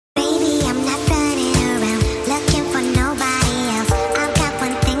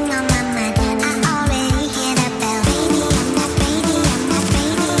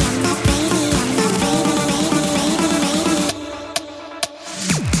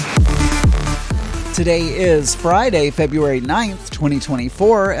Today is Friday, February 9th,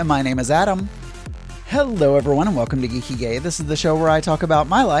 2024, and my name is Adam. Hello, everyone, and welcome to Geeky Gay. This is the show where I talk about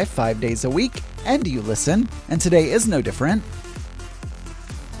my life 5 days a week, and you listen, and today is no different.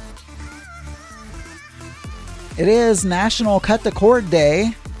 It is National Cut the Cord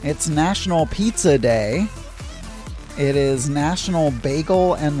Day. It's National Pizza Day. It is National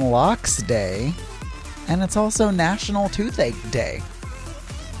Bagel and Lox Day. And it's also National Toothache Day.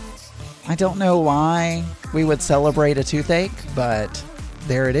 I don't know why we would celebrate a toothache, but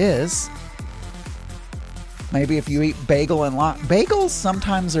there it is. Maybe if you eat bagel and lox. Bagels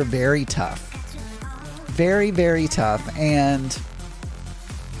sometimes are very tough. Very, very tough. And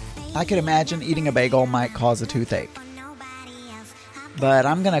I could imagine eating a bagel might cause a toothache. But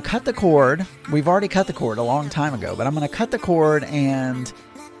I'm going to cut the cord. We've already cut the cord a long time ago, but I'm going to cut the cord and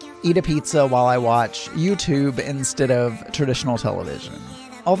eat a pizza while I watch YouTube instead of traditional television.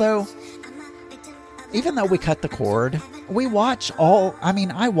 Although, even though we cut the cord, we watch I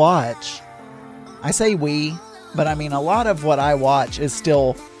say we, but I mean a lot of what I watch is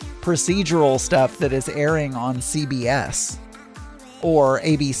still procedural stuff that is airing on CBS or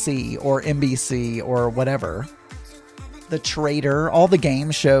ABC or NBC or whatever. The Trader, all the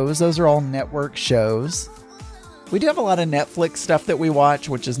game shows, those are all network shows. We do have a lot of Netflix stuff that we watch,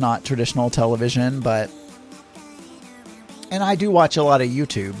 which is not traditional television, and I do watch a lot of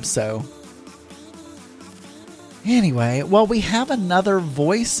YouTube, so. Anyway, well, we have another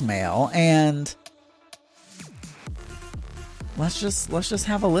voicemail, and let's just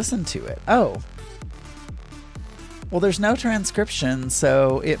have a listen to it. Oh. Well, there's no transcription,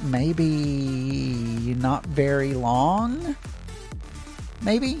 so it may be not very long.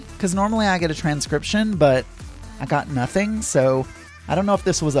 Maybe? Because normally I get a transcription, but I got nothing, so I don't know if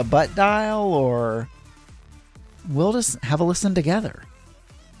this was a butt dial or we'll just have a listen together.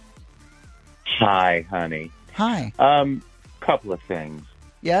 Hi, honey. Hi. Couple of things.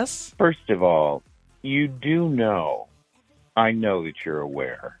 Yes? First of all, you do know, I know that you're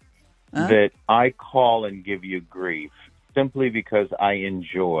aware, that I call and give you grief simply because I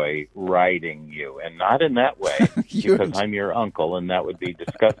enjoy writing you, and not in that way, because I'm your uncle, and that would be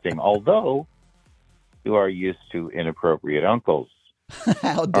disgusting, although you are used to inappropriate uncles.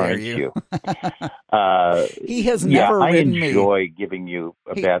 How dare aren't you? He has never written me. I enjoy giving you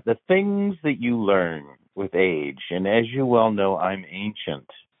about the things that you learn with age. And as you well know, I'm ancient.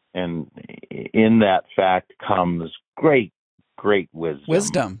 And in that fact comes great, great wisdom.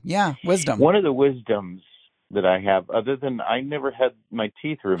 Wisdom. Yeah, wisdom. One of the wisdoms that I have, other than I never had my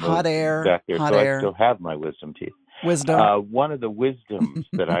teeth removed hot air, back there, hot so air. I still have my wisdom teeth. Wisdom. One of the wisdoms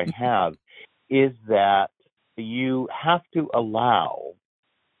that I have is that you have to allow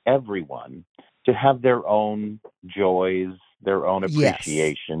everyone to have their own joys, their own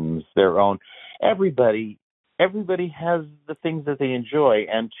appreciations, their own. Everybody has the things that they enjoy,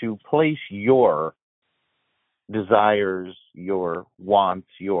 and to place your desires, your wants,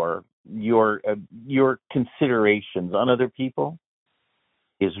 your considerations on other people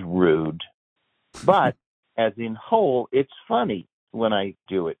is rude. But as in whole, it's funny when I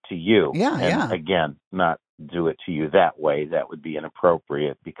do it to you. Yeah. Again, not do it to you that way. That would be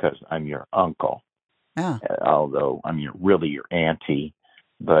inappropriate because I'm your uncle. Yeah. Although I'm really your auntie,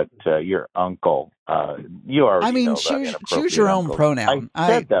 but your uncle. You already know that. Choose your own pronoun. I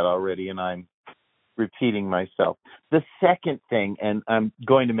said that already, and I'm repeating myself. The second thing, and I'm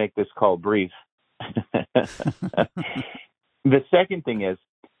going to make this call brief. The second thing is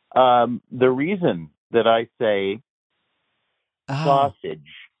the reason that I say sausage,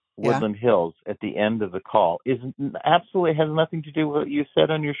 Woodland Hills at the end of the call absolutely has nothing to do with what you said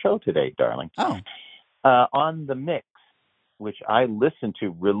on your show today, darling. Oh. On the mix, which I listen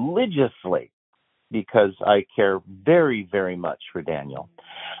to religiously because I care very, very much for Daniel.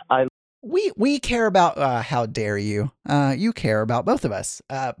 We care about, how dare you? You care about both of us.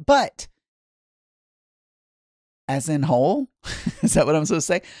 But as in whole, is that what I'm supposed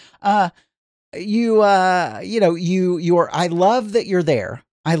to say? You are, I love that you're there.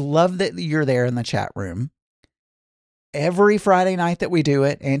 I love that you're there in the chat room. Every Friday night that we do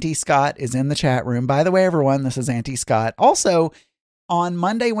it, Auntie Scott is in the chat room. By the way, everyone, this is Auntie Scott. Also, on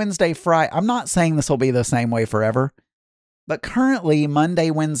Monday, Wednesday, Friday, I'm not saying this will be the same way forever, but currently Monday,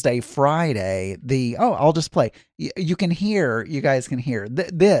 Wednesday, Friday, I'll just play. You guys can hear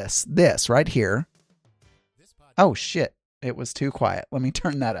this right here. Oh shit. It was too quiet. Let me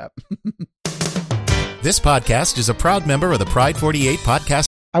turn that up. This podcast is a proud member of the Pride 48 podcast.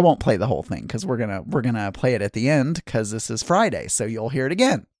 I won't play the whole thing because we're gonna play it at the end because this is Friday, so you'll hear it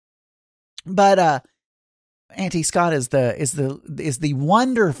again. But Auntie Scott is the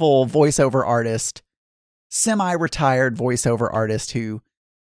wonderful voiceover artist, semi-retired voiceover artist who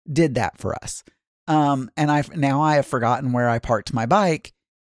did that for us. And I have forgotten where I parked my bike.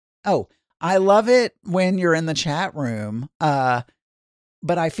 Oh, I love it when you're in the chat room.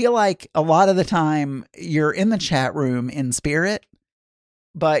 But I feel like a lot of the time you're in the chat room in spirit,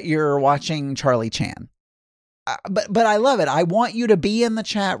 but you're watching Charlie Chan. But I love it. I want you to be in the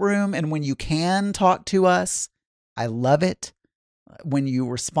chat room, and when you can talk to us, I love it. When you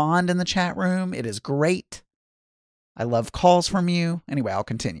respond in the chat room, it is great. I love calls from you. Anyway, I'll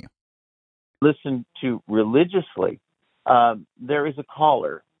continue. Listen to religiously. There is a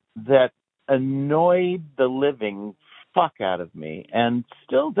caller that annoyed the living fuck out of me, and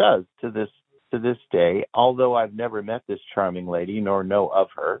still does to this day, although I've never met this charming lady nor know of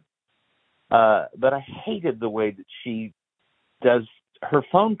her. But I hated the way that she does her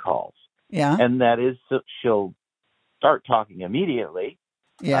phone calls. Yeah. And that is, she'll start talking immediately.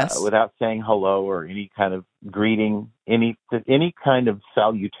 Yes. Without saying hello or any kind of greeting, any kind of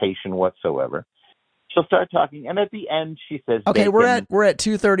salutation whatsoever. She'll start talking, and at the end she says, "Okay, bacon." we're at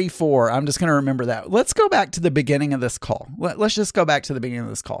 2:34. I'm just going to remember that. Let's go back to the beginning of this call. Let's just go back to the beginning of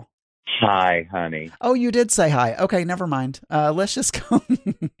this call. Hi, honey. Oh, you did say hi. Okay, never mind. Let's just go.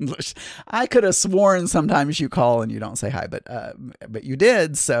 I could have sworn sometimes you call and you don't say hi, but you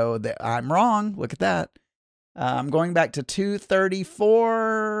did. So I'm wrong. Look at that. I'm going back to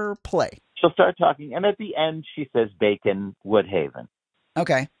 2:34. Play. She'll start talking, and at the end she says, "Bacon, Woodhaven."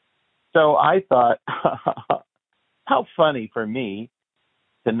 Okay. So I thought, how funny for me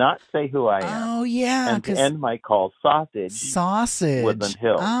to not say who I am. Oh, yeah. And to end my call, sausage. Woodland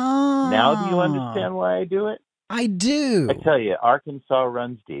Hills. Oh. Now do you understand why I do it? I do. I tell you, Arkansas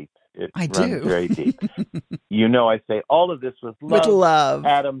runs deep. It I runs do. very deep. You know, I say all of this with love. With love.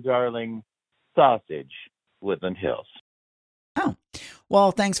 Adam, darling, sausage, Woodland Hills. Oh,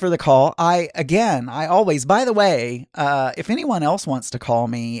 well, thanks for the call. I always, by the way, if anyone else wants to call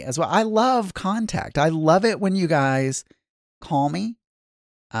me as well, I love contact. I love it when you guys call me.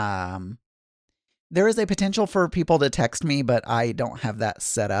 There is a potential for people to text me, but I don't have that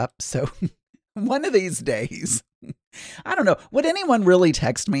set up. So one of these days, I don't know. Would anyone really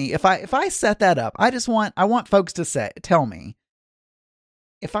text me if I set that up? I want folks to tell me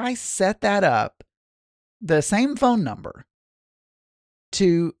if I set that up, the same phone number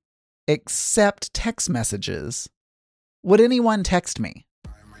to accept text messages, would anyone text me?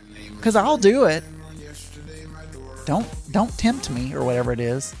 Because I'll do it. Don't tempt me or whatever it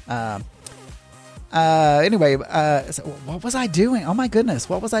is. Anyway, so what was I doing? Oh my goodness,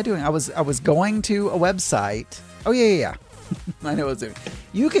 what was I doing? I was going to a website. Oh yeah. I know what I was doing.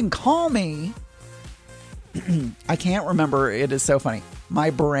 You can call me. I can't remember. It is so funny. My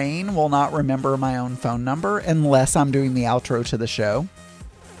brain will not remember my own phone number unless I'm doing the outro to the show.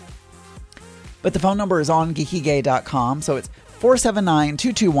 But the phone number is on geekygay.com, so it's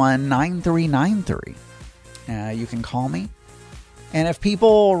 479-221-9393. You can call me. And if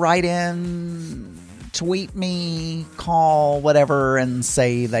people write in, tweet me, call, whatever, and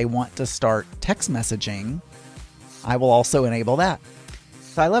say they want to start text messaging, I will also enable that.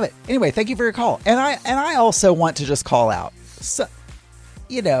 So I love it. Anyway, thank you for your call. And I also want to just call out, so,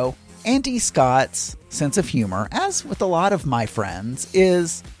 you know, Auntie Scott's sense of humor, as with a lot of my friends,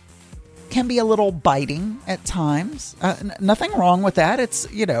 can be a little biting at times. Nothing wrong with that. It's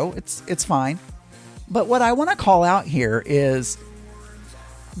fine. But what I want to call out here is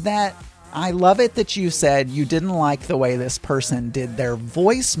that I love it that you said you didn't like the way this person did their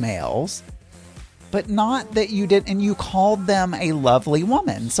voicemails, but not that you did, and you called them a lovely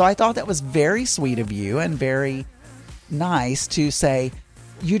woman. So I thought that was very sweet of you and very nice to say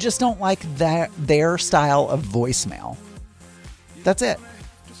you just don't like their style of voicemail. That's it.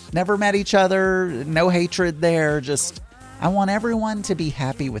 Never met each other, no hatred there, just I want everyone to be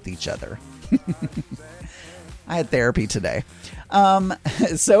happy with each other. I had therapy today.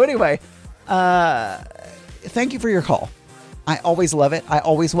 So anyway, thank you for your call. I always love it. I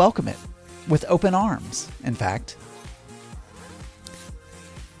always welcome it with open arms, in fact.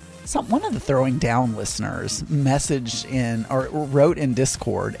 One of the Throwing Down listeners messaged in or wrote in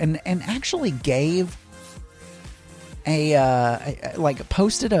Discord and actually gave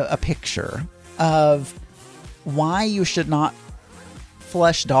posted a picture of why you should not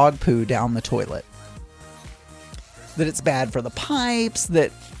flush dog poo down the toilet. That it's bad for the pipes,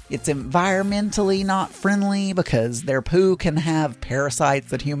 that it's environmentally not friendly because their poo can have parasites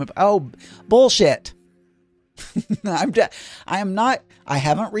that bullshit. I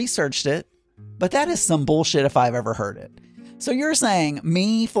haven't researched it, but that is some bullshit if I've ever heard it. So you're saying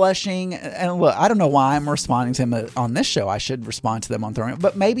me flushing, and look, I don't know why I'm responding to him on this show. I should respond to them on Throwing,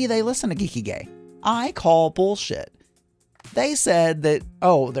 but maybe they listen to Geeky Gay. I call bullshit. They said that,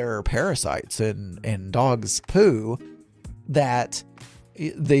 there are parasites in dogs' poo, that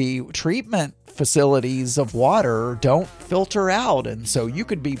the treatment facilities of water don't filter out, and so you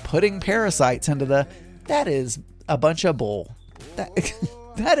could be putting parasites into that is a bunch of bull.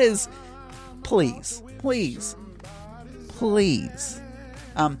 That is, please.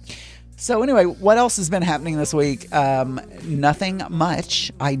 So anyway, what else has been happening this week? Nothing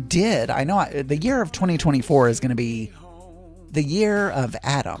much. I know the year of 2024 is going to be the year of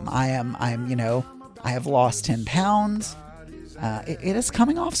Adam. I have lost 10 pounds. It is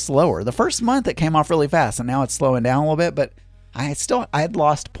coming off slower. The first month it came off really fast, and now it's slowing down a little bit, but I had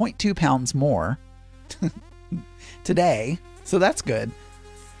lost 0.2 pounds more today. So that's good.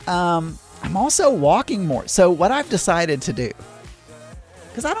 I'm also walking more. So what I've decided to do,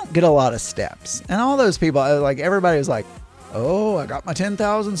 because I don't get a lot of steps, and all those people, like everybody was like, oh, I got my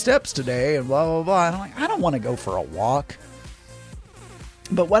 10,000 steps today and blah, blah, blah. And I'm like, I don't want to go for a walk.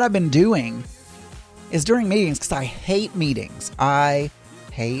 But what I've been doing is during meetings, because I hate meetings. And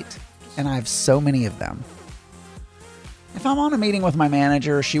I have so many of them. If I'm on a meeting with my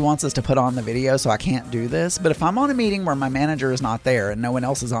manager, she wants us to put on the video, so I can't do this. But if I'm on a meeting where my manager is not there and no one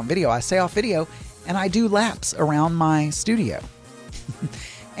else is on video, I stay off video and I do laps around my studio.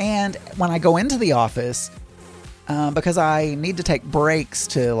 And when I go into the office, because I need to take breaks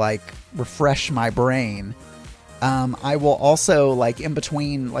to refresh my brain, I will also in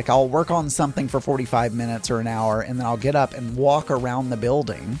between, I'll work on something for 45 minutes or an hour, and then I'll get up and walk around the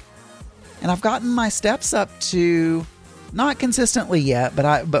building. And I've gotten my steps up to, not consistently yet,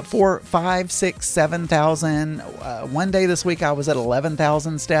 but 4, 5, 6, 7,000. One day this week I was at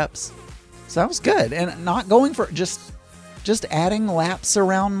 11,000 steps. So that was good. And not going for just adding laps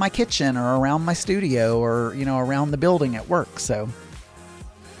around my kitchen or around my studio or, around the building at work. So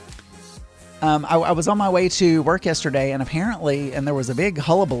I was on my way to work yesterday, and apparently, and there was a big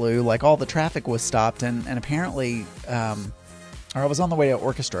hullabaloo, all the traffic was stopped, and apparently, or I was on the way to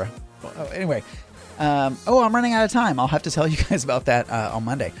orchestra. Anyway, I'm running out of time. I'll have to tell you guys about that on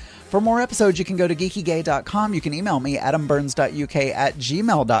Monday. For more episodes, you can go to geekygay.com. You can email me,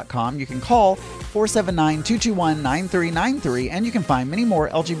 adamburns.uk@gmail.com. You can call 479-221-9393, and you can find many more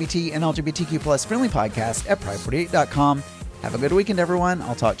LGBT and LGBTQ plus friendly podcasts at pride48.com. Have a good weekend, everyone.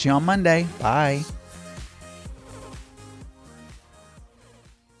 I'll talk to you on Monday. Bye.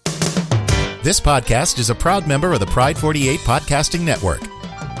 This podcast is a proud member of the Pride 48 Podcasting Network.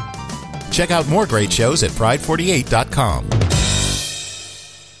 Check out more great shows at pride48.com.